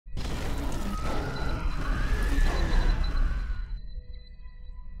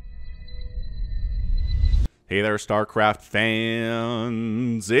Hey there, StarCraft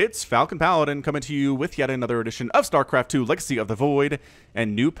fans! It's Falcon Paladin coming to you with yet another edition of StarCraft2 Legacy of the Void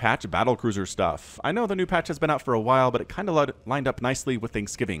and new patch Battlecruiser stuff. I know the new patch has been out for a while, but it kind of lined up nicely with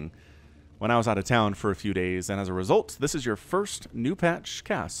Thanksgiving when I was out of town for a few days, and as a result, this is your first new patch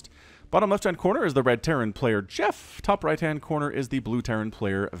cast. Bottom left-hand corner is the red Terran player Jeff. Top right-hand corner is the blue Terran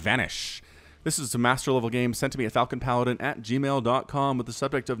player Vanish. This is a master level game sent to me at falconpaladin@gmail.com with the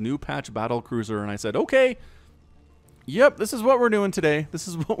subject of new patch Battlecruiser, and I said, okay. Yep, this is what we're doing today. This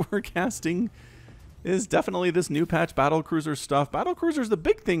is what we're casting, is definitely this new patch Battlecruiser stuff. Battlecruisers, the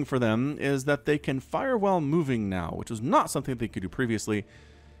big thing for them is that they can fire while moving now, which was not something they could do previously.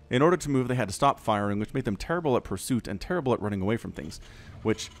 In order to move, they had to stop firing, which made them terrible at pursuit and terrible at running away from things,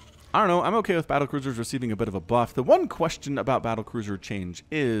 which, I don't know, I'm okay with Battlecruisers receiving a bit of a buff. The one question about Battlecruiser change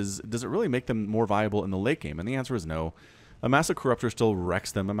is, does it really make them more viable in the late game? And the answer is no. A Massive Corruptor still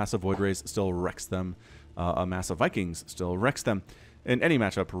wrecks them. A Massive Void Rays still wrecks them. A Massive Vikings still wrecks them. In any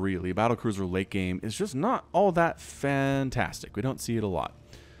matchup, really, Battlecruiser late game is just not all that fantastic. We don't see it a lot.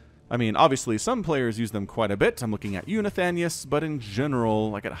 I mean, obviously, some players use them quite a bit. I'm looking at Unathanius, but in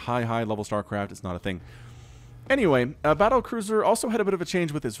general, like at high level StarCraft, it's not a thing. Anyway, Battlecruiser also had a bit of a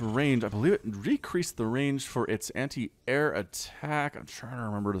change with its range. I believe it decreased the range for its anti-air attack. I'm trying to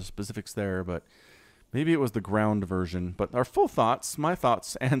remember the specifics there, but maybe it was the ground version. But our full thoughts, my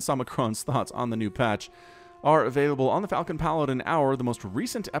thoughts, and Samacron's thoughts on the new patch are available on the Falcon Paladin Hour, the most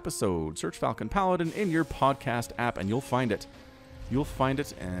recent episode. Search Falcon Paladin in your podcast app, and you'll find it. You'll find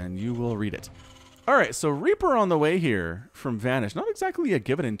it, and you will read it. All right, so Reaper on the way here from Vanish. Not exactly a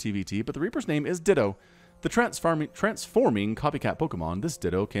given in TVT, but the Reaper's name is Ditto. The transforming copycat Pokemon. This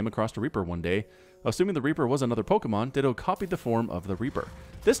Ditto came across a Reaper one day. Assuming the Reaper was another Pokemon, Ditto copied the form of the Reaper.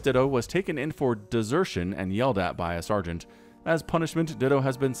 This Ditto was taken in for desertion and yelled at by a sergeant. As punishment, Ditto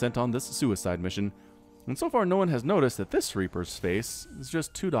has been sent on this suicide mission. And so far, no one has noticed that this Reaper's face is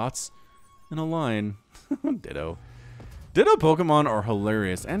just two dots in a line. Ditto. Ditto Pokemon are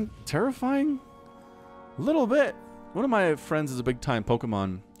hilarious and terrifying. A little bit. One of my friends is a big-time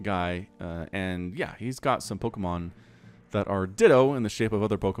Pokemon guy, and yeah, he's got some Pokemon that are Ditto in the shape of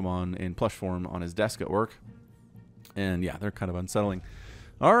other Pokemon in plush form on his desk at work. And yeah, they're kind of unsettling.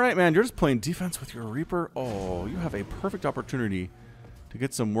 All right, man, you're just playing defense with your Reaper. Oh, you have a perfect opportunity to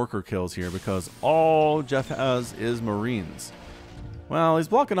get some worker kills here because all Jeff has is Marines. Well, he's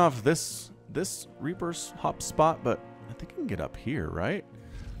blocking off this Reaper's hop spot, but I think he can get up here, right?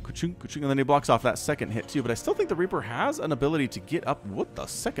 Ka-chung, ka-chung, and then he blocks off that second hit too, but I still think the Reaper has an ability to get up with the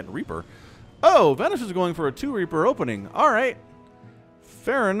second Reaper. Oh, Vanish is going for a 2 Reaper opening. All right.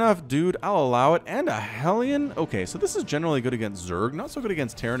 Fair enough, dude. I'll allow it. And a Hellion. Okay, so this is generally good against Zerg. Not so good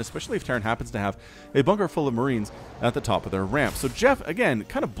against Terran, especially if Terran happens to have a bunker full of Marines at the top of their ramp. So Jeff, again,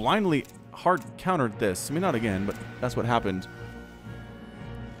 kind of blindly hard countered this. I mean, not again, but that's what happened.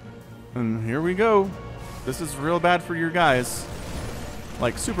 And here we go. This is real bad for your guys.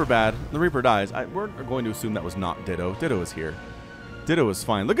 Like, super bad. The Reaper dies. We're going to assume that was not Ditto. Ditto is here. Ditto is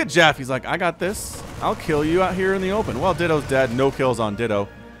fine. Look at Jeff. He's like, I got this. I'll kill you out here in the open. Well, Ditto's dead. No kills on Ditto.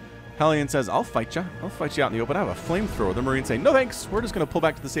 Hellion says, I'll fight you. I'll fight you out in the open. I have a flamethrower. The Marines say, no thanks. We're just going to pull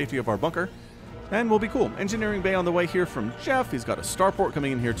back to the safety of our bunker. And we'll be cool. Engineering Bay on the way here from Jeff. He's got a starport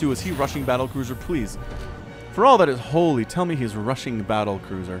coming in here too. Is he rushing Battlecruiser? Please. For all that is holy, tell me he's rushing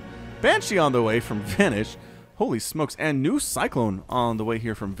Battlecruiser. Banshee on the way from Vanish. Holy smokes. And new Cyclone on the way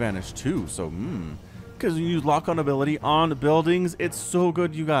here from Vanish too. So, because you use lock-on ability on buildings, it's so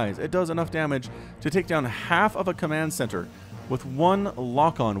good, you guys. It does enough damage to take down half of a command center with one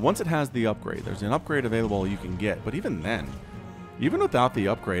lock-on once it has the upgrade. There's an upgrade available you can get, but even then, even without the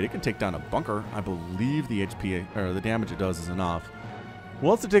upgrade, it can take down a bunker. I believe the HP, or the damage it does is enough.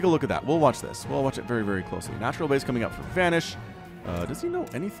 Well, let's take a look at that. We'll watch this. We'll watch it very, very closely. Natural base coming up for Vanish. Does he know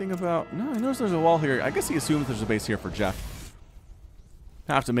anything about... No, he knows there's a wall here. I guess he assumes there's a base here for Jeff.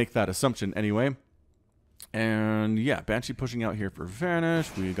 Have to make that assumption anyway. And yeah, Banshee pushing out here for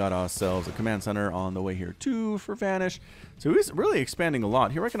Vanish. We got ourselves a command center on the way here too for Vanish. So he's really expanding a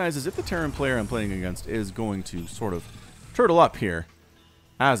lot. He recognizes if the Terran player I'm playing against is going to sort of turtle up here,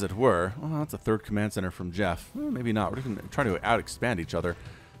 as it were. Well, that's a third command center from Jeff. Well, maybe not. We're going to try to out-expand each other.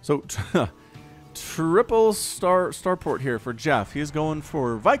 So triple starport here for Jeff. He's going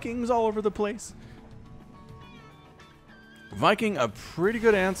for Vikings all over the place. Viking, a pretty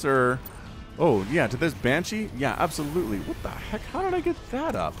good answer. Oh, yeah, to this Banshee? Yeah, absolutely. What the heck? How did I get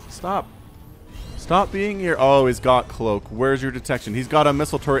that up? Stop. Stop being here. Oh, he's got cloak. Where's your detection? He's got a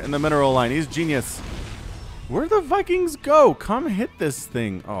missile turret in the mineral line. He's genius. Where'd the Vikings go? Come hit this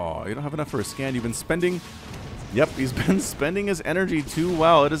thing. Oh, you don't have enough for a scan. You've been spending... Yep, he's been spending his energy too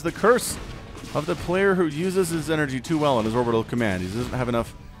well. It is the curse of the player who uses his energy too well on his orbital command. He doesn't have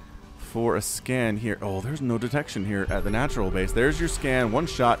enough for a scan here. Oh, there's no detection here at the natural base. There's your scan, 1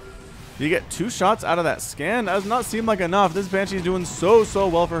 shot. You get 2 shots out of that scan? That does not seem like enough. This Banshee's doing so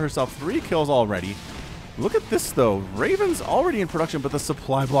well for herself. 3 kills already. Look at this, though. Raven's already in production, but the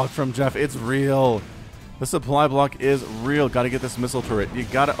supply block from Jeff, it's real. The supply block is real. Got to get this missile turret. You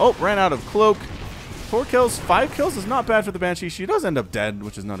got to... Oh, ran out of cloak. 4 kills, 5 kills is not bad for the Banshee. She does end up dead,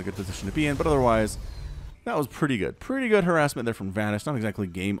 which is not a good position to be in, but otherwise, that was pretty good. Pretty good harassment there from Vanish. Not exactly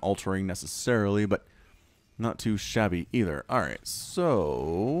game-altering necessarily, but not too shabby either. All right,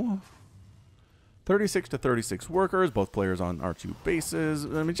 so... 36 to 36 workers, both players on R2 bases.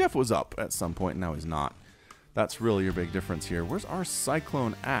 I mean, Jeff was up at some point, and now he's not. That's really your big difference here. Where's our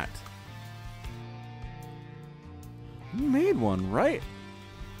Cyclone at? He made one, right?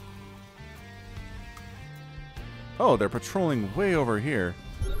 Oh, they're patrolling way over here.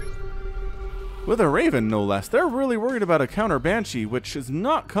 With a Raven, no less. They're really worried about a counter Banshee, which is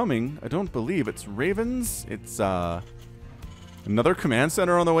not coming. I don't believe. It's Ravens. It's, another command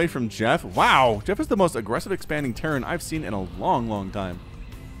center on the way from Jeff. Wow! Jeff is the most aggressive expanding Terran I've seen in a long time.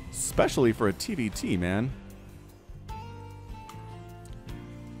 Especially for a TVT, man.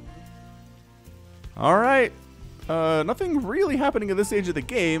 Alright. Nothing really happening at this stage of the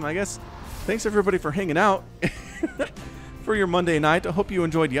game. I guess thanks everybody for hanging out for your Monday night. I hope you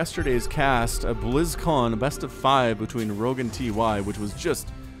enjoyed yesterday's cast, a BlizzCon best of 5 between Rogue and TY, which was just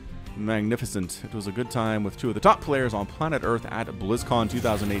magnificent. It was a good time with 2 of the top players on planet Earth at BlizzCon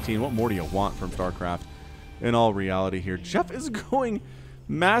 2018. What more do you want from StarCraft in all reality here? Jeff is going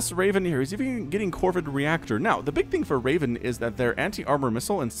mass Raven here. He's even getting Corvid Reactor. Now, the big thing for Raven is that their anti-armor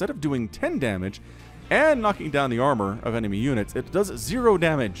missile, instead of doing 10 damage and knocking down the armor of enemy units, it does 0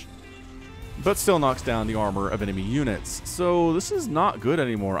 damage, but still knocks down the armor of enemy units. So this is not good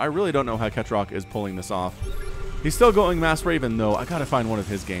anymore. I really don't know how Ketrock is pulling this off. He's still going Mass Raven, though. I gotta find one of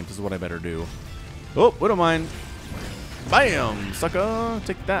his games. This is what I better do. Oh, Widowmine. Bam! Sucker!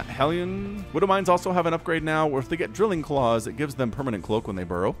 Take that, Hellion. Widowmines also have an upgrade now where if they get Drilling Claws, it gives them permanent cloak when they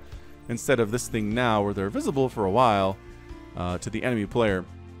burrow, instead of this thing now where they're visible for a while to the enemy player.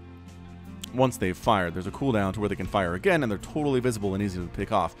 Once they've fired, there's a cooldown to where they can fire again, and they're totally visible and easy to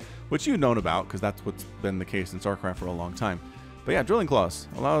pick off, which you've known about because that's what's been the case in StarCraft for a long time. But yeah, Drilling Claws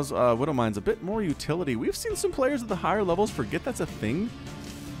allows Widowmines a bit more utility. We've seen some players at the higher levels forget that's a thing.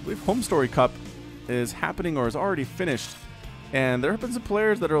 I believe Home Story Cup is happening or is already finished, and there have been some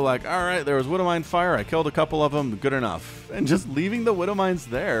players that are like, alright, there was Widowmine fire, I killed a couple of them, good enough. And just leaving the Widowmines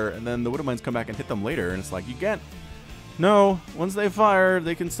there, and then the Widowmines come back and hit them later, and it's like, you can't. No, once they fire,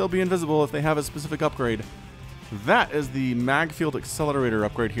 they can still be invisible if they have a specific upgrade. That is the Magfield Accelerator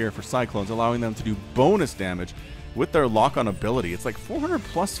upgrade here for Cyclones, allowing them to do bonus damage with their lock-on ability. It's like 400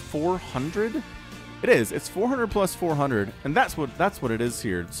 plus 400? It is. It's 400 plus 400, and that's what it is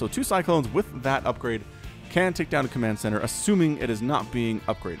here. So 2 Cyclones with that upgrade can take down a command center, assuming it is not being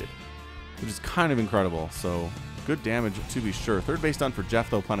upgraded, which is kind of incredible. So good damage to be sure. 3rd base done for Jeff,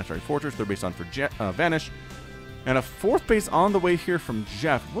 though. Planetary Fortress. 3rd base done for Vanish. And a 4th base on the way here from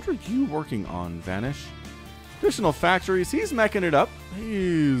Jeff. What are you working on, Vanish? Additional factories. He's meching it up.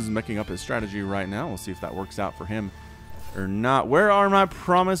 He's meching up his strategy right now. We'll see if that works out for him or not. Where are my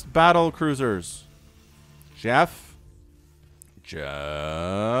promised battle cruisers? Jeff?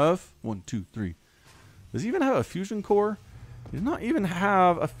 Jeff? 1, 2, 3. Does he even have a fusion core? He does not even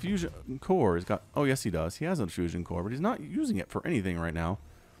have a fusion core. He's got... Oh, yes, he does. He has a fusion core, but he's not using it for anything right now.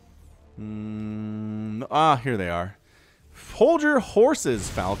 Here they are. Hold your horses,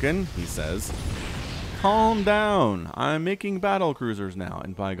 Falcon, he says. Calm down. I'm making battle cruisers now,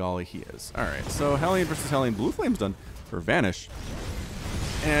 and by golly, he is. Alright, so Hellion versus Hellion. Blue Flame's done for Vanish.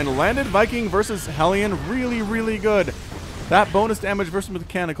 And Landed Viking versus Hellion. Really, really good. That bonus damage versus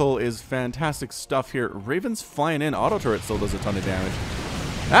mechanical is fantastic stuff here. Raven's flying in. Auto turret still does a ton of damage.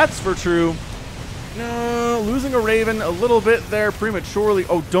 That's for true. No, losing a Raven a little bit there prematurely.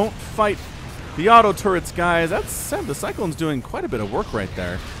 Oh, don't fight the auto turrets, guys. That's the Cyclone's doing quite a bit of work right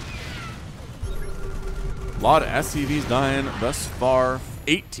there. A lot of SCVs dying thus far.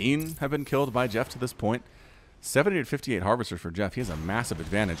 18 have been killed by Jeff to this point. 70 to 58 harvesters for Jeff. He has a massive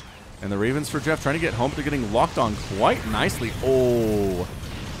advantage. And the Ravens for Jeff trying to get home. They're getting locked on quite nicely. Oh.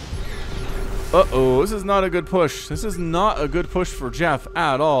 Uh-oh. This is not a good push. This is not a good push for Jeff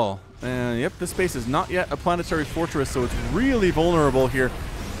at all. And yep, this base is not yet a planetary fortress, so it's really vulnerable here.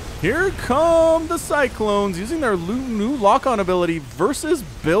 Here come the Cyclones using their new lock-on ability versus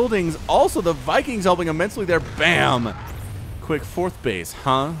buildings. Also, the Vikings helping immensely there. Bam! Quick 4th base,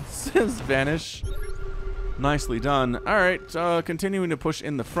 huh? Says Vanish. Nicely done. All right, continuing to push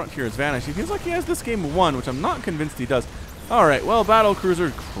in the front here is Vanish. He feels like he has this game won, which I'm not convinced he does. All right, well,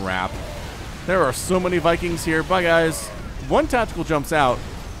 Battlecruiser, crap. There are so many Vikings here. Bye, guys. One tactical jumps out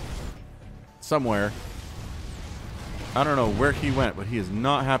somewhere. I don't know where he went, but he is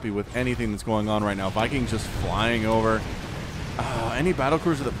not happy with anything that's going on right now. Vikings just flying over. Any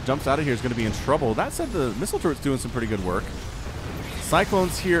Battlecruiser that jumps out of here is going to be in trouble. That said, the missile turret's doing some pretty good work.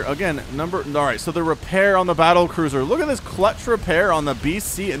 Cyclones here, again, all right, so the repair on the Battlecruiser. Look at this clutch repair on the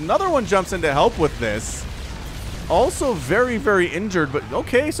BC. Another one jumps in to help with this. Also very, very injured, but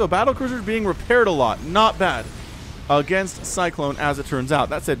okay, so Battlecruiser's being repaired a lot. Not bad against Cyclone, as it turns out.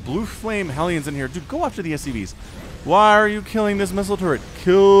 That said, Blue Flame Hellions in here. Dude, go after the SCVs. Why are you killing this missile turret?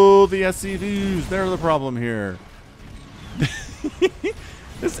 Kill the SCVs. They're the problem here.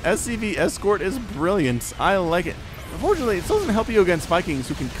 This SCV escort is brilliant. I like it. Unfortunately, it doesn't help you against Vikings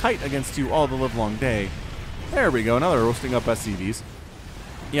who can kite against you all the livelong day. There we go, another roasting up SCVs.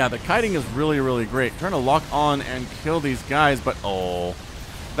 Yeah, the kiting is really, really great. Trying to lock on and kill these guys, but oh,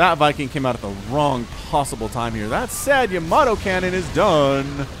 that Viking came out at the wrong possible time here. That said, Yamato Cannon is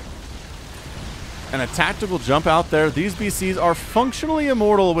done. And a tactical jump out there. These BCs are functionally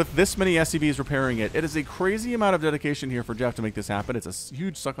immortal with this many SCVs repairing it. It is a crazy amount of dedication here for Jeff to make this happen. It's a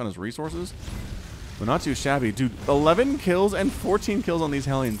huge suck on his resources. But not too shabby. Dude, 11 kills and 14 kills on these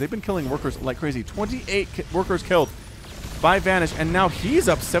Hellions. They've been killing workers like crazy. 28 workers killed by Vanish, and now he's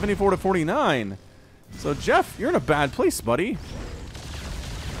up 74 to 49. So, Jeff, you're in a bad place, buddy.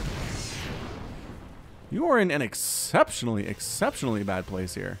 You are in an exceptionally, exceptionally bad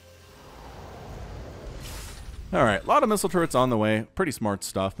place here. All right, a lot of missile turrets on the way. Pretty smart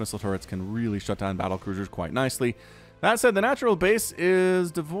stuff. Missile turrets can really shut down Battlecruisers quite nicely. That said, the natural base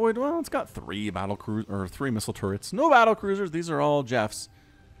is devoid. Well, it's got 3 missile turrets. No Battlecruisers. These are all Jeff's.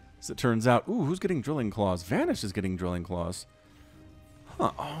 As it turns out. Ooh, who's getting drilling claws? Vanish is getting drilling claws.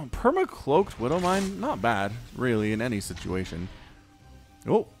 Huh. Oh, perma-cloaked Widowmine. Not bad, really, in any situation.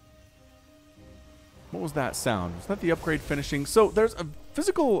 Oh. What was that sound? Was that the upgrade finishing? So there's a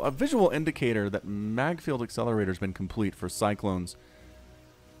visual indicator that Magfield Accelerator's been complete for Cyclones.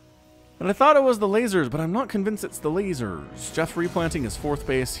 And I thought it was the lasers, but I'm not convinced it's the lasers. Jeff replanting his 4th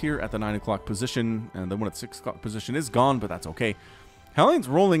base here at the 9 o'clock position, and the one at 6 o'clock position is gone, but that's okay. Hellions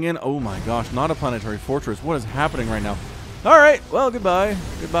rolling in. Oh my gosh, not a planetary fortress. What is happening right now? All right, well, goodbye.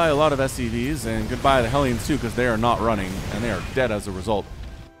 Goodbye a lot of SCVs, and goodbye the Hellions too, because they are not running, and they are dead as a result.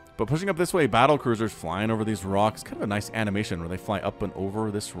 But pushing up this way, Battlecruisers flying over these rocks. Kind of a nice animation where they fly up and over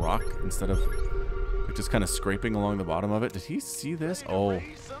this rock instead of just kind of scraping along the bottom of it. Did he see this? Oh,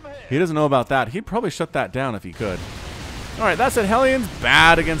 he doesn't know about that. He'd probably shut that down if he could. All right, that said, Hellions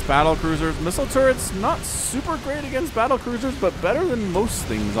bad against Battlecruisers. Missile turrets not super great against Battlecruisers, but better than most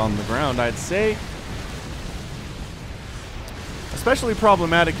things on the ground, I'd say. Especially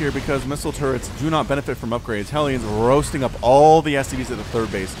problematic here because missile turrets do not benefit from upgrades. Hellions roasting up all the SCVs at the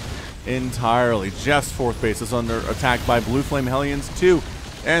 3rd base entirely. Jeff's 4th base is under attack by Blue Flame Hellions too.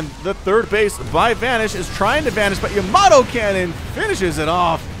 And the 3rd base by Vanish is trying to vanish, but Yamato Cannon finishes it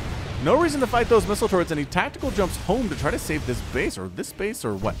off. No reason to fight those missile turrets, and he tactical jumps home to try to save this base,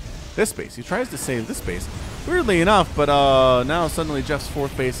 or what? This base. He tries to save this base. Weirdly enough, but now suddenly Jeff's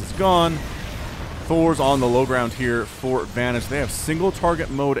 4th base is gone. Thor's on the low ground here for Vanish. They have single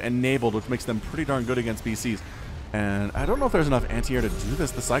target mode enabled, which makes them pretty darn good against BCs. And I don't know if there's enough anti-air to do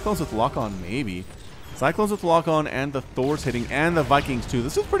this. The Cyclones with lock-on, maybe. Cyclones with lock-on and the Thor's hitting, and the Vikings too.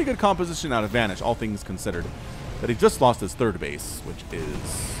 This is pretty good composition out of Vanish, all things considered. But he just lost his 3rd base, which is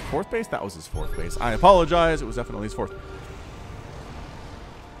 4th base? That was his 4th base. I apologize. It was definitely his 4th.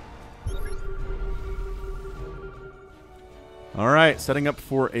 All right, setting up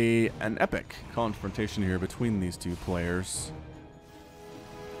for an epic confrontation here between these two players.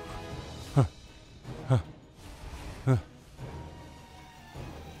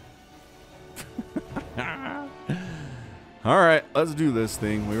 All right, let's do this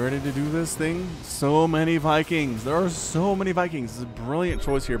thing. We ready to do this thing? So many Vikings. There are so many Vikings. This is a brilliant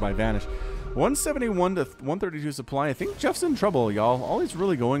choice here by Vanish. 171 to 132 supply. I think Jeff's in trouble, y'all. All he's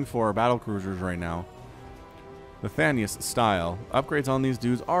really going for are Battlecruisers right now. The Thanius style. Upgrades on these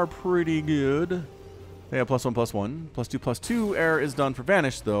dudes are pretty good. They have +1, +1, +2, +2. Air is done for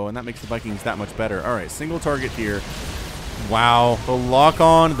Vanish, though, and that makes the Vikings that much better. All right, single target here. Wow, the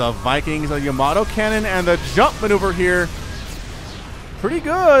lock-on, the Vikings, the Yamato Cannon, and the jump maneuver here. Pretty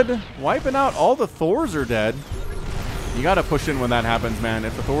good. Wiping out all the Thors are dead. You got to push in when that happens, man.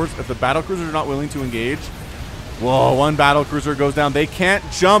 If the Battlecruisers are not willing to engage. Whoa, one Battlecruiser goes down. They can't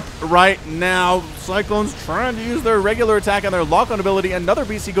jump right now. Cyclones trying to use their regular attack and their lock-on ability. Another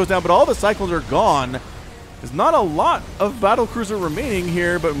BC goes down, but all the Cyclones are gone. There's not a lot of Battlecruiser remaining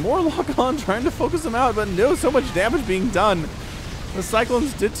here, but more lock on trying to focus them out, but no, so much damage being done. The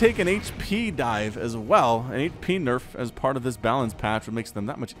Cyclones did take an HP dive as well, an HP nerf as part of this balance patch, which makes them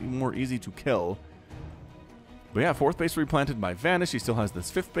that much more easy to kill. But yeah, 4th base replanted by Vanish. He still has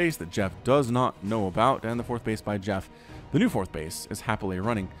this 5th base that Jeff does not know about, and the 4th base by Jeff. The new 4th base is happily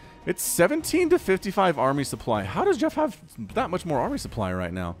running. It's 17 to 55 army supply. How does Jeff have that much more army supply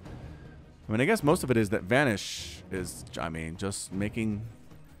right now? I mean, I guess most of it is that Vanish is, I mean, just making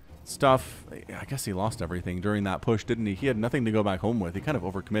stuff. I guess he lost everything during that push, didn't he? He had nothing to go back home with. He kind of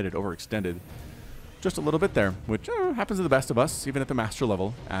overcommitted, overextended just a little bit there, which happens to the best of us, even at the master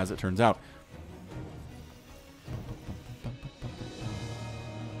level, as it turns out.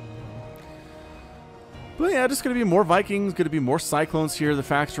 But yeah, just going to be more Vikings, going to be more Cyclones here. The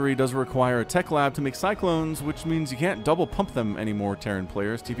factory does require a tech lab to make Cyclones, which means you can't double pump them anymore, Terran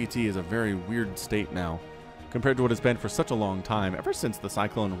players. TPT is a very weird state now, compared to what it's been for such a long time. Ever since the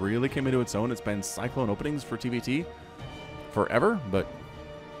Cyclone really came into its own, it's been Cyclone openings for TPT forever, but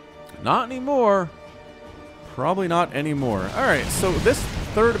not anymore. Probably not anymore. All right, so this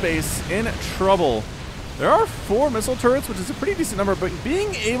 3rd base in trouble. There are 4 missile turrets, which is a pretty decent number, but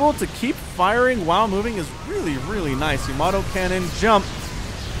being able to keep firing while moving is really, really nice. Yamato cannon, jump,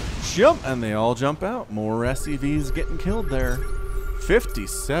 and they all jump out. More SCVs getting killed there.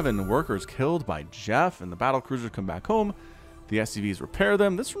 57 workers killed by Jeff, and the Battlecruisers come back home. The SCVs repair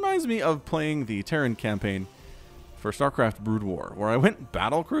them. This reminds me of playing the Terran campaign for StarCraft Brood War, where I went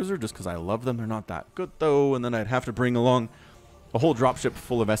Battlecruiser just because I love them. They're not that good, though, and then I'd have to bring along a whole dropship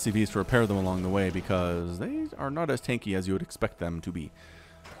full of SCVs to repair them along the way because they are not as tanky as you would expect them to be.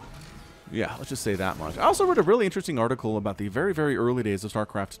 Yeah, let's just say that much. I also read a really interesting article about the very, very early days of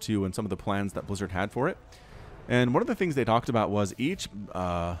StarCraft 2 and some of the plans that Blizzard had for it. And one of the things they talked about was each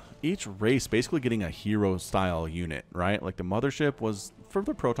race basically getting a hero-style unit, right? Like the Mothership was for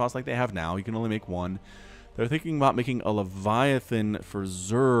the Protoss like they have now. You can only make one. They're thinking about making a Leviathan for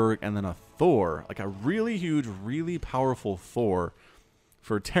Zerg and then a Thor. Like a really huge, really powerful Thor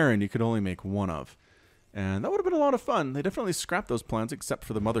for Terran you could only make one of. And that would have been a lot of fun. They definitely scrapped those plans except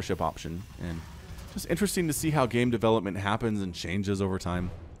for the Mothership option. And just interesting to see how game development happens and changes over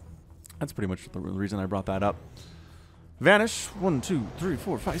time. That's pretty much the reason I brought that up. Vanish, 1, 2, 3,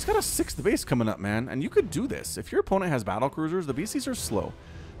 4, 5. He's got a 6th base coming up, man. And you could do this. If your opponent has Battlecruisers, the BCs are slow.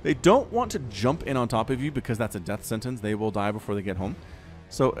 They don't want to jump in on top of you because that's a death sentence. They will die before they get home.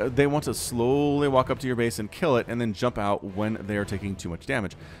 So they want to slowly walk up to your base and kill it and then jump out when they are taking too much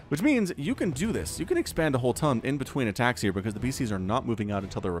damage. Which means you can do this. You can expand a whole ton in between attacks here because the BCs are not moving out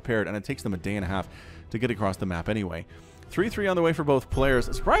until they're repaired, and it takes them a day and a half to get across the map anyway. 3-3 on the way for both players.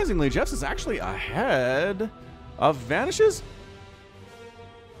 Surprisingly, Jeff's is actually ahead of Vanish's.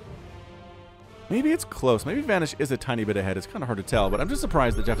 Maybe it's close. Maybe Vanish is a tiny bit ahead. It's kind of hard to tell, but I'm just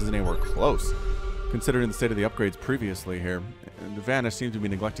surprised that Jeff isn't anywhere close, considering the state of the upgrades previously here. And Vanish seems to be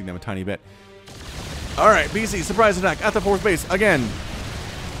neglecting them a tiny bit. All right, BC, surprise attack at the 4th base. Again,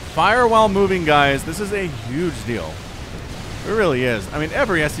 fire while moving, guys. This is a huge deal. It really is. I mean,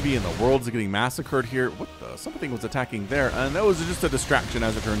 every SCV in the world is getting massacred here. What the? Something was attacking there, and that was just a distraction,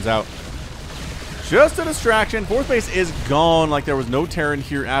 as it turns out. Just a distraction. 4th base is gone like there was no Terran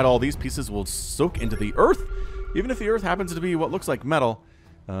here at all. These pieces will soak into the earth. Even if the earth happens to be what looks like metal,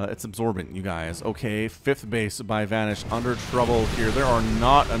 it's absorbent, you guys. Okay, 5th base by Vanish under trouble here. There are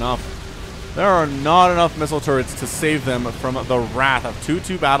not enough missile turrets to save them from the wrath of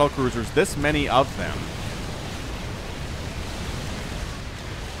 2-2 Battlecruisers. This many of them.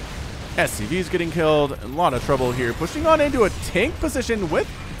 SCV's getting killed. A lot of trouble here. Pushing on into a tank position with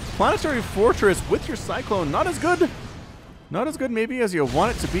Planetary Fortress with your Cyclone. Not as good. Not as good maybe as you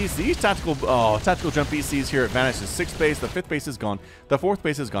want it to be. These tactical jump BCs here at Vanish's 6th base. The 5th base is gone. The 4th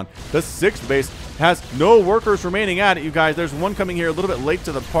base is gone. The 6th base has no workers remaining at it, you guys. There's one coming here a little bit late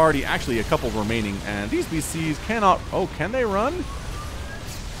to the party. Actually, a couple remaining. And these BCs cannot... Oh, can they run?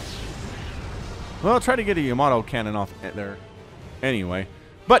 Well, try to get a Yamato cannon off there. Anyway.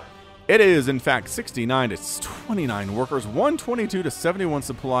 But... it is, in fact, 69 to 29 workers, 122 to 71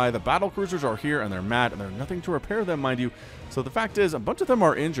 supply. The Battlecruisers are here, and they're mad, and there's nothing to repair them, mind you. So the fact is, a bunch of them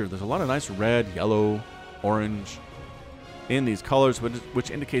are injured. There's a lot of nice red, yellow, orange in these colors,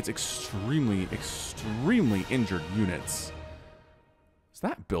 which indicates extremely, extremely injured units. Is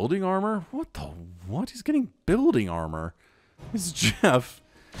that building armor? What the what? He's getting building armor. It's Jeff.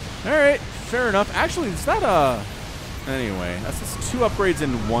 All right, fair enough. Actually, is that anyway, that's just 2 upgrades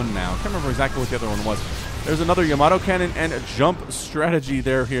in 1 now. Can't remember exactly what the other one was. There's another Yamato cannon and a jump strategy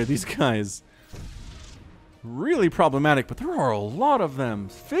there here. These guys, really problematic, but there are a lot of them.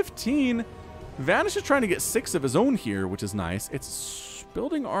 15 Vanish is trying to get 6 of his own here, which is nice. It's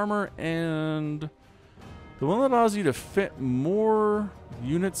building armor and the one that allows you to fit more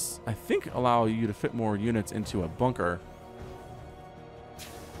units, I think allow you to fit more units into a bunker.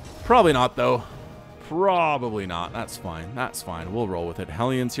 Probably not, though. Probably not. That's fine. That's fine. We'll roll with it.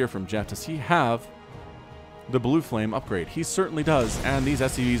 Hellions here from Jeff. Does he have the blue flame upgrade? He certainly does, and these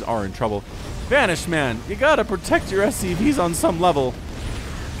SCVs are in trouble. Vanish, man. You gotta protect your SCVs on some level.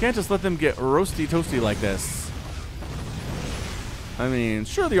 Can't just let them get roasty toasty like this. I mean,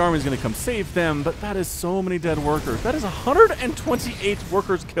 sure, the army's going to come save them, but that is so many dead workers. That is 128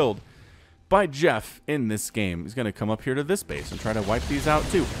 workers killed by Jeff in this game. He's going to come up here to this base and try to wipe these out,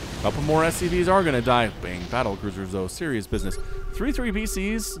 too. A couple more SCVs are going to die. Bang, Battlecruisers, though. Serious business. 3-3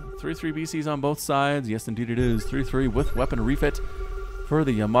 BCs. 3-3 BCs on both sides. Yes, indeed it is. 3-3 with weapon refit for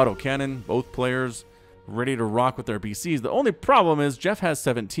the Yamato cannon. Both players ready to rock with their BCs. The only problem is Jeff has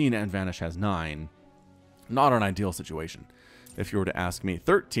 17 and Vanish has 9. Not an ideal situation, if you were to ask me.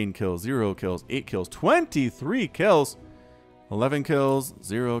 13 kills, 0 kills, 8 kills, 23 kills, 11 kills,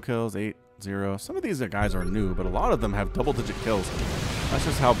 0 kills, 8, 0. Some of these guys are new, but a lot of them have double-digit kills. That's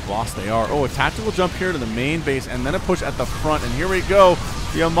just how boss they are. Oh, a tactical jump here to the main base, and then a push at the front, and here we go.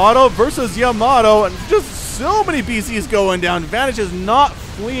 Yamato versus Yamato, and just so many BCs going down. Vanish is not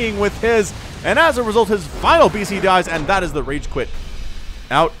fleeing with his, and as a result, his final BC dies, and that is the rage quit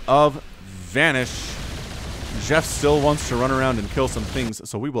out of Vanish. Jeff still wants to run around and kill some things,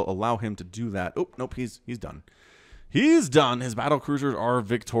 so we will allow him to do that. Oh, nope, he's done. He's done. His battlecruisers are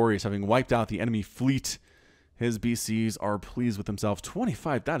victorious, having wiped out the enemy fleet. His BCs are pleased with themselves.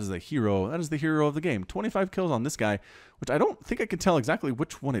 25, that is the hero. That is the hero of the game. 25 kills on this guy, which I don't think I can tell exactly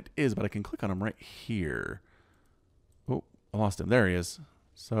which one it is, but I can click on him right here. Oh, I lost him. There he is.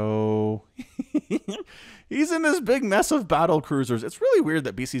 So he's in this big mess of battle cruisers. It's really weird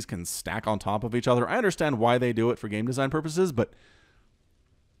that BCs can stack on top of each other. I understand why they do it for game design purposes, but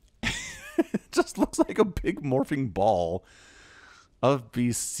it just looks like a big morphing ball of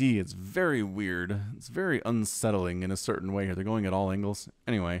BC. It's very weird. It's very unsettling in a certain way here. They're going at all angles.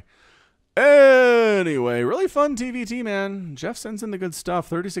 Anyway, really fun TVT, man. Jeff sends in the good stuff.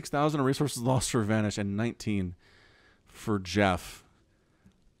 36,000 resources lost for Vanish and 19 for Jeff.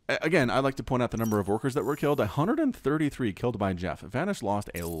 Again, I'd like to point out the number of workers that were killed. 133 killed by Jeff. Vanish lost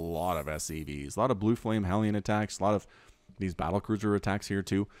a lot of SCVs. A lot of Blue Flame Hellion attacks. A lot of these Battlecruiser attacks here,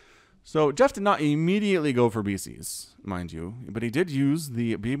 too. So Jeff did not immediately go for BCs, mind you. But he did use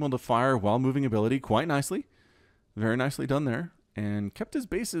the be able to fire while moving ability quite nicely. Very nicely done there. And kept his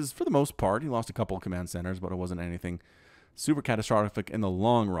bases for the most part. He lost a couple of command centers, but it wasn't anything super catastrophic in the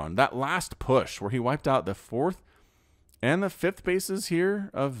long run. That last push where he wiped out the 4th and the 5th bases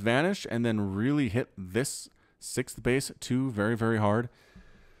here of Vanish, and then really hit this 6th base too very, very hard.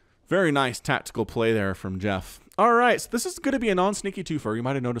 Very nice tactical play there from Jeff. All right, so this is going to be a non-sneaky twofer. You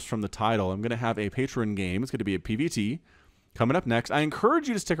might have noticed from the title. I'm going to have a Patron game. It's going to be a PvT coming up next. I encourage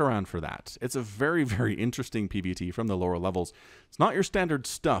you to stick around for that. It's a very, very interesting PvT from the lower levels. It's not your standard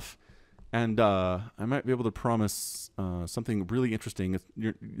stuff. And I might be able to promise something really interesting.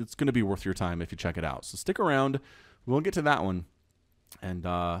 It's going to be worth your time if you check it out. So stick around. We'll get to that one, and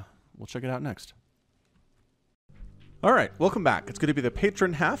we'll check it out next. All right, welcome back. It's going to be the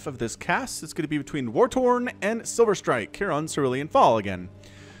patron half of this cast. It's going to be between Wartorn and Silverstrike here on Cerulean Fall again.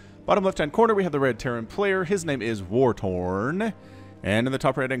 Bottom left-hand corner, we have the red Terran player. His name is Wartorn. And in the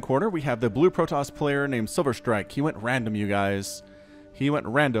top right-hand corner, we have the blue Protoss player named Silverstrike. He went random, you guys. He went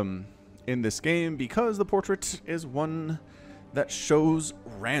random in this game because the portrait is one that shows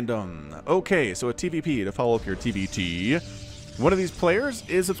random. Okay, so a TVP to follow up your TVT. One of these players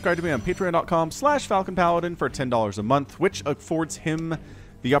is subscribed to me on patreon.com/FalconPaladin for $10 a month, which affords him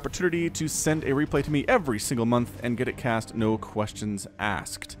the opportunity to send a replay to me every single month and get it cast, no questions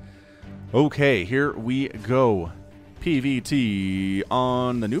asked. Okay, here we go. PvT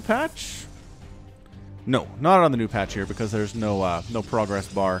on the new patch? No, not on the new patch here because there's no no progress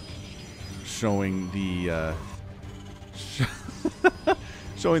bar showing the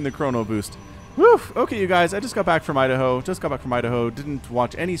showing the chrono boost. Woo! Okay, you guys, I just got back from Idaho. Didn't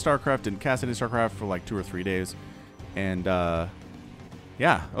watch any StarCraft, didn't cast any StarCraft for like 2 or 3 days. And,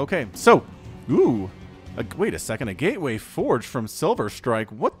 yeah, okay. So, wait a second. A gateway forged from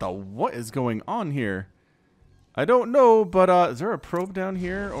Silverstrike. What is going on here? I don't know, but, is there a probe down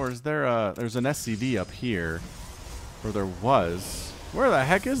here? Or is there there's an SCV up here? Or there was. Where the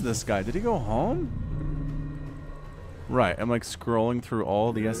heck is this guy? Did he go home? Right, I'm like scrolling through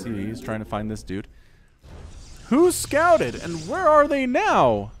all the SCVs trying to find this dude. Who scouted and where are they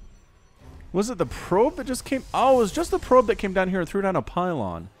now? Was it the probe that just came? Oh, it was just the probe that came down here and threw down a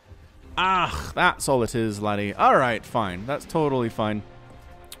pylon. Ah, that's all it is, laddie. Alright, fine. That's totally fine.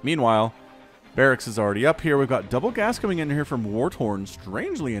 Meanwhile, Barracks is already up here. We've got double gas coming in here from Wartorn,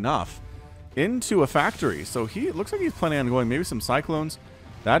 strangely enough, into a factory. So he looks like he's planning on going maybe some Cyclones.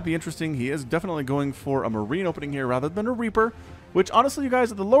 That'd be interesting. He is definitely going for a Marine opening here rather than a Reaper, which honestly, you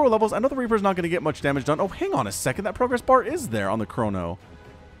guys, at the lower levels, I know the Reaper's not going to get much damage done. Oh, hang on a second. That progress bar is there on the Chrono.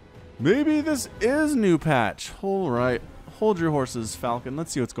 Maybe this is new patch. All right. Hold your horses, Falcon.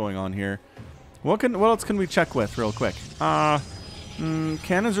 Let's see what's going on here. What else can we check with real quick?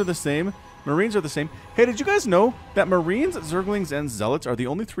 Cannons are the same. Marines are the same. Hey, did you guys know that Marines, Zerglings, and Zealots are the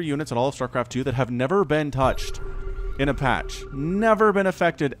only 3 units in all of StarCraft 2 that have never been touched in a patch? Never been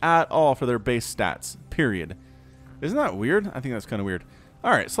affected at all for their base stats. Period. Isn't that weird? I think that's kind of weird.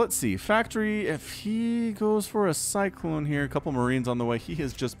 Alright, so let's see. Factory, if he goes for a Cyclone here, a couple Marines on the way, he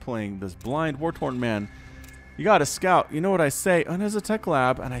is just playing this blind war-torn man. You got to scout. You know what I say? And there's a tech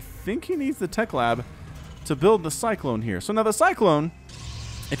lab, and I think he needs the tech lab to build the Cyclone here. So now the Cyclone,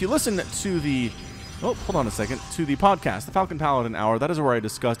 if you listen to the, oh, hold on a second, to the podcast, the Falcon Paladin Hour, that is where I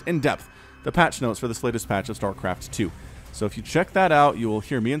discussed in depth the patch notes for this latest patch of StarCraft 2. So if you check that out, you will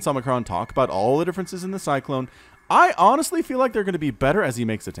hear me and Samacron talk about all the differences in the Cyclone. I honestly feel like they're going to be better as he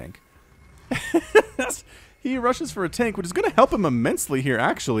makes a tank. He rushes for a tank, which is going to help him immensely here,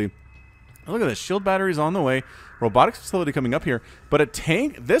 actually. Look at this. Shield batteries on the way. Robotics facility coming up here. But a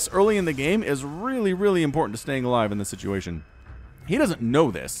tank this early in the game is really, really important to staying alive in this situation. He doesn't know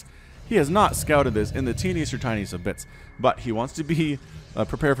this. He has not scouted this in the teeniest or tiniest of bits. But he wants to be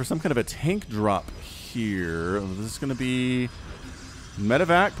prepared for some kind of a tank drop here. This is going to be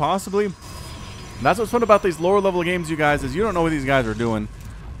medevac, possibly. That's what's fun about these lower level games, you guys, is you don't know what these guys are doing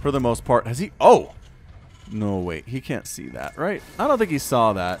for the most part. Has he? Oh! No, wait. He can't see that, right? I don't think he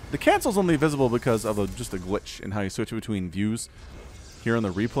saw that. The cancel's only visible because of just a glitch in how you switch between views here on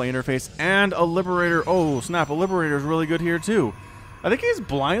the replay interface. And a Liberator. Oh, snap. A Liberator is really good here, too. I think he's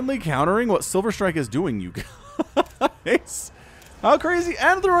blindly countering what Silver Strike is doing, you guys. How crazy.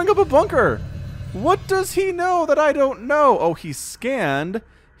 And throwing up a bunker. What does he know that I don't know? Oh, he scanned.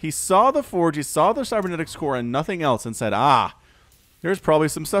 He saw the forge. He saw the cybernetics core and nothing else and said, ah, there's probably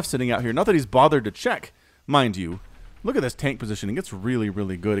some stuff sitting out here. Not that he's bothered to check. Mind you, look at this tank positioning. It's really,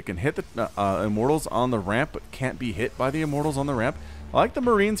 really good. It can hit the Immortals on the ramp, but can't be hit by the Immortals on the ramp. I like the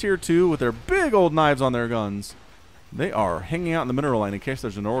Marines here, too, with their big old knives on their guns. They are hanging out in the mineral line in case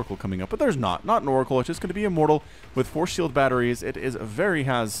there's an Oracle coming up. But there's not. Not an Oracle. It's just going to be Immortal with 4 shield batteries. It is very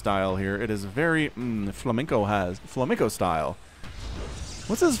Haz style here. It is very Flamenco style.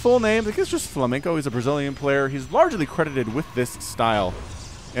 What's his full name? I think it's just Flamenco. He's a Brazilian player. He's largely credited with this style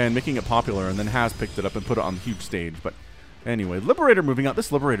and making it popular, and then has picked it up and put it on the huge stage. But anyway, Liberator moving out.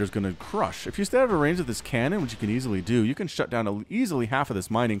 This Liberator is going to crush. If you stay out of range of this cannon, which you can easily do, you can shut down easily half of this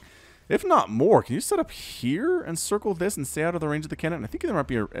mining, if not more. Can you set up here and circle this and stay out of the range of the cannon? I think there might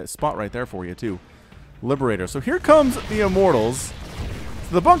be a spot right there for you, too. Liberator. So here comes the Immortals.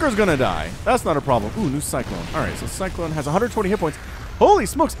 So the bunker's going to die. That's not a problem. Ooh, new Cyclone. All right, so Cyclone has 120 hit points. Holy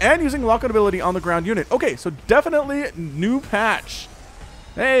smokes, and using lockout ability on the ground unit. Okay, so definitely new patch.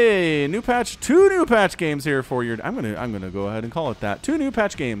 Hey, new patch, 2 new patch games here for your, I'm gonna go ahead and call it that. 2 new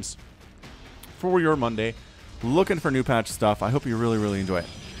patch games for your Monday. Looking for new patch stuff. I hope you really, really enjoy it.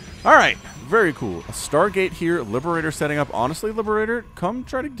 All right, very cool. A Stargate here, Liberator setting up. Honestly, Liberator, come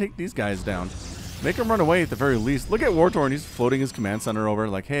try to take these guys down. Make them run away at the very least. Look at Wartorn, he's floating his command center over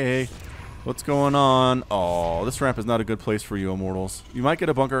like, hey, what's going on? Oh, this ramp is not a good place for you, Immortals. You might get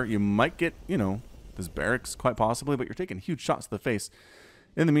a bunker, you might get, you know, this barracks quite possibly, but you're taking huge shots to the face.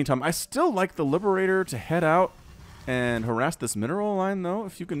 In the meantime, I still like the Liberator to head out and harass this mineral line, though.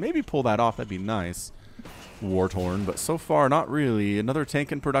 If you can maybe pull that off, that'd be nice. War-torn, but so far, not really. Another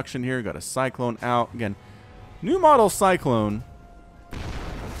tank in production here. Got a Cyclone out. Again, new model Cyclone.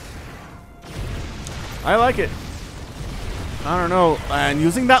 I like it. I don't know. And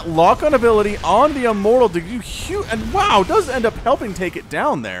using that lock-on ability on the Immortal to do huge... And wow, does end up helping take it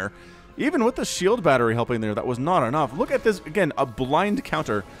down there. Even with the shield battery helping there, that was not enough. Look at this, again, a blind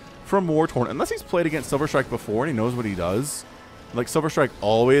counter from Wartorn. Unless he's played against Silver Strike before and he knows what he does. Like, Silver Strike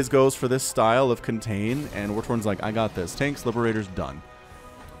always goes for this style of contain, and Wartorn's like, I got this. Tanks, Liberator's done.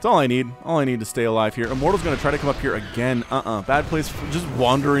 That's all I need. All I need to stay alive here. Immortal's going to try to come up here again. Bad place for just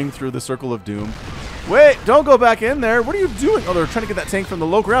wandering through the Circle of Doom. Wait, don't go back in there. What are you doing? Oh, they're trying to get that tank from the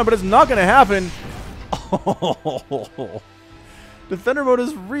low ground, but it's not going to happen. Oh. Defender mode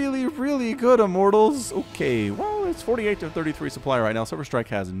is really, really good, Immortals. Okay, well, it's 48 to 33 supply right now. Silver Strike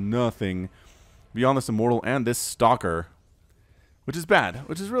has nothing beyond this Immortal and this Stalker, which is bad,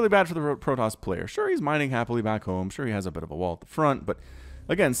 which is really bad for the Protoss player. Sure, he's mining happily back home. Sure, he has a bit of a wall at the front, but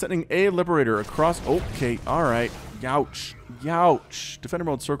Again, sending a Liberator across. Okay, all right. Youch. Youch. Defender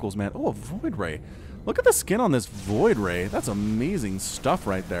mode circles, man. Oh, a Void Ray. Look at the skin on this Void Ray. That's amazing stuff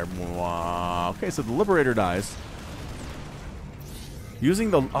right there. Wow. Okay, so the Liberator dies.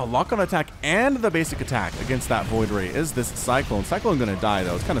 Using the lock-on attack and the basic attack against that Void Ray is this Cyclone. Cyclone going to die,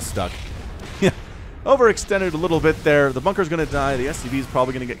 though. It's kind of stuck. Yeah. Overextended a little bit there. The bunker's going to die. The SCV is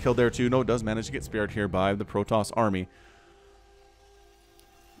probably going to get killed there, too. No, it does manage to get spared here by the Protoss army.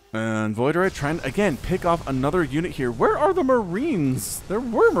 And Void Ray trying to, again, pick off another unit here. Where are the Marines? There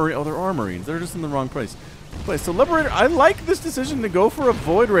were Marines. Oh, there are Marines. They're just in the wrong place. So Liberator, I like this decision to go for a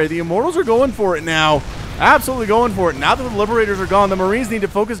Void Ray. The Immortals are going for it now. Absolutely going for it. Now that the Liberators are gone, the Marines need to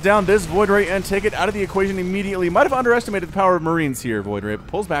focus down this Void Ray and take it out of the equation immediately. Might have underestimated the power of Marines here, Void Ray. But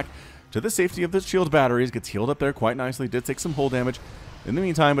pulls back to the safety of the shield batteries. Gets healed up there quite nicely. Did take some hull damage in the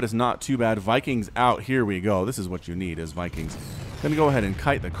meantime, but it's not too bad. Vikings out. Here we go. This is what you need, is Vikings. Gonna go ahead and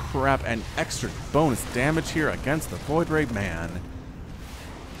kite the crap and extra bonus damage here against the Void Ray, man.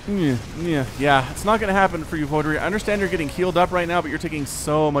 Yeah, it's not gonna happen for you, Void Ray. I understand you're getting healed up right now, but you're taking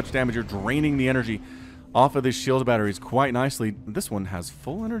so much damage. You're draining the energy off of these shield batteries quite nicely. This one has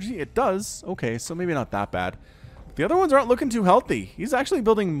full energy. It does. Okay, so maybe not that bad. The other ones aren't looking too healthy. He's actually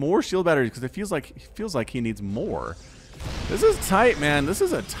building more shield batteries because it feels like he needs more. This is tight, man. This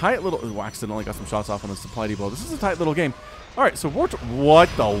is a tight little... Oh, accidentally got some shots off on the supply depot. This is a tight little game. All right, so what the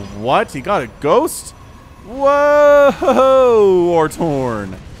what? He got a ghost? Whoa,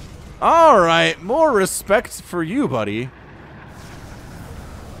 War-Torn. All right, more respect for you, buddy.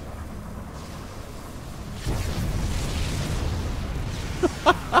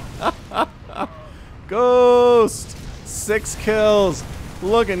 Ghost. 6 kills.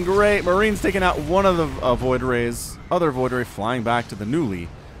 Looking great. Marines taking out one of the Void Rays. Other Void Ray flying back to the newly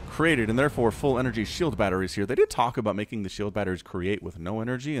created and therefore full energy shield batteries here. They did talk about making the shield batteries create with no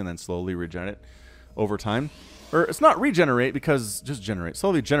energy and then slowly regenerate over time. Or it's not regenerate because just generate.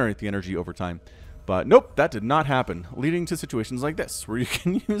 Slowly generate the energy over time. But nope, that did not happen, leading to situations like this where you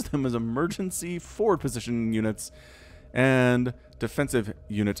can use them as emergency forward position units and defensive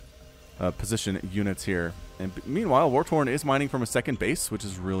unit position units here. And meanwhile, War-Torn is mining from a second base, which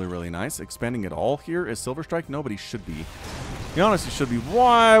is really, really nice. Expanding it all here is Silver Strike. Nobody should be. He honestly should be.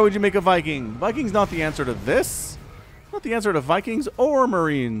 Why would you make a Viking? Viking's not the answer to this. Not the answer to Vikings or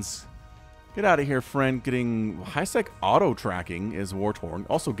Marines. Get out of here, friend. Getting high-sec auto tracking is War-Torn.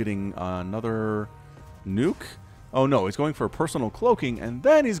 Also getting another nuke. Oh no, he's going for personal cloaking, and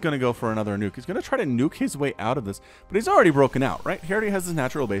then he's going to go for another nuke. He's going to try to nuke his way out of this, but he's already broken out, right? He already has his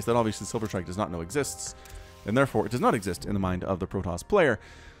natural base that obviously Silver Strike does not know exists, and therefore it does not exist in the mind of the Protoss player.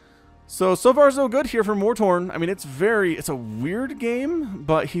 So far so good here from War-Torn. I mean, it's a weird game,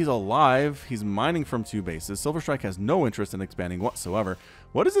 but he's alive. He's mining from 2 bases. Silver Strike has no interest in expanding whatsoever.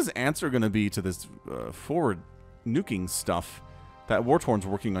 What is his answer going to be to this forward nuking stuff that War-Torn's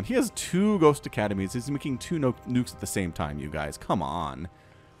working on? He has 2 Ghost Academies. He's making 2 nukes at the same time, you guys. Come on.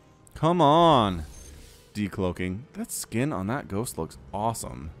 Come on. Decloaking. That skin on that Ghost looks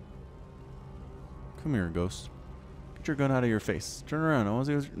awesome. Come here, Ghost. Get your gun out of your face. Turn around.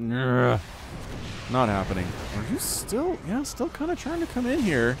 Not happening. Are you still... Yeah, still kind of trying to come in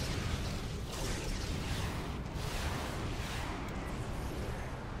here.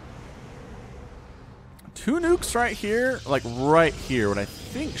 Two nukes right here, like right here, would I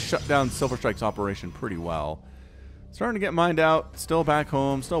think shut down Silver Strike's operation pretty well. Starting to get mined out, still back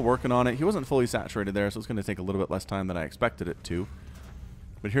home, still working on it. He wasn't fully saturated there, so it's going to take a little bit less time than I expected it to.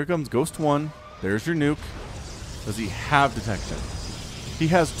 But here comes Ghost 1. There's your nuke. Does he have detection? He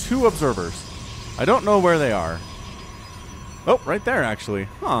has 2 observers. I don't know where they are. Oh, right there, actually.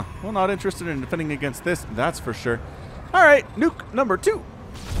 Huh. Well, not interested in defending against this, that's for sure. All right, nuke number 2.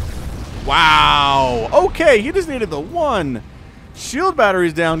 Wow. Okay, he just needed the 1. Shield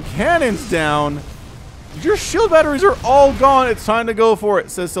batteries down, cannons down. Your shield batteries are all gone. It's time to go for it,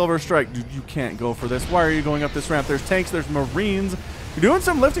 says Silver Strike. Dude, you can't go for this. Why are you going up this ramp? There's tanks, there's Marines. You're doing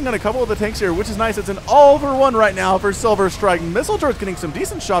some lifting on a couple of the tanks here, which is nice. It's an all-over-one right now for Silver Strike. Missile turret's getting some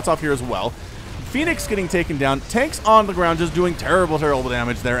decent shots off here as well. Phoenix getting taken down. Tanks on the ground just doing terrible, terrible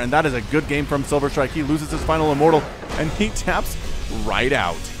damage there. And that is a good game from Silver Strike. He loses his final Immortal, and he taps right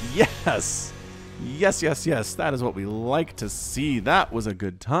out. Yes. Yes, yes, yes. That is what we like to see. That was a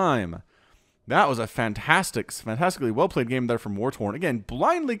good time. That was a fantastically well-played game there from War-Torn. Again,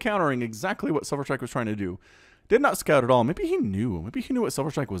 blindly countering exactly what Silver Strike was trying to do. Did not scout at all. Maybe he knew. Maybe he knew what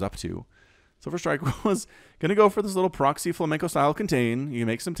Silver Strike was up to. Silver Strike was going to go for this little proxy flamenco-style contain. You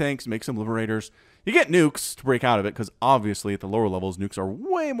make some tanks, make some liberators. You get nukes to break out of it, because obviously at the lower levels, nukes are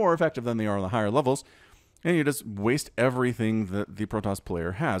way more effective than they are on the higher levels. And you just waste everything that the Protoss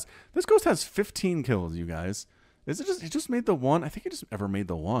player has. This Ghost has 15 kills, you guys. Is it just, he just made the one? I think he just ever made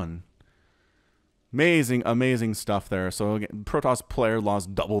the one. Amazing, amazing stuff there. So again, Protoss player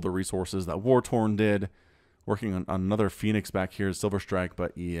lost double the resources that War-Torn did. Working on another Phoenix back here, Silver Strike,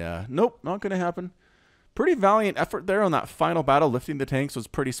 but yeah, nope, not going to happen. Pretty valiant effort there on that final battle. Lifting the tanks was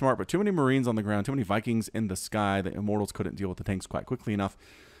pretty smart, but too many Marines on the ground, too many Vikings in the sky. The Immortals couldn't deal with the tanks quite quickly enough.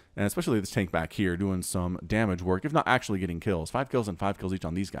 And especially this tank back here doing some damage work, if not actually getting kills. 5 kills and 5 kills each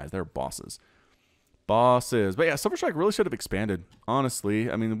on these guys. They're bosses. Bosses. But yeah, Silver Strike really should have expanded, honestly.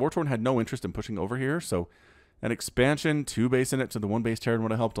 I mean, War-Torn had no interest in pushing over here, so an expansion, 2 base in it to the 1 base Terran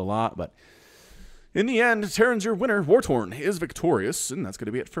would have helped a lot, but in the end, Terran's your winner. War-Torn is victorious, and that's going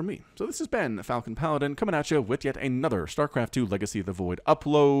to be it for me. So this has been Falcon Paladin coming at you with yet another StarCraft 2 Legacy of the Void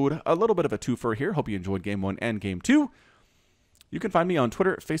upload. A little bit of a twofer here. Hope you enjoyed Game 1 and Game 2. You can find me on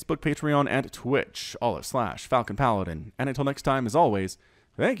Twitter, Facebook, Patreon, and Twitch, all at /Falcon Paladin. And until next time, as always,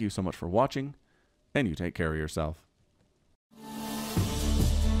 thank you so much for watching, and you take care of yourself.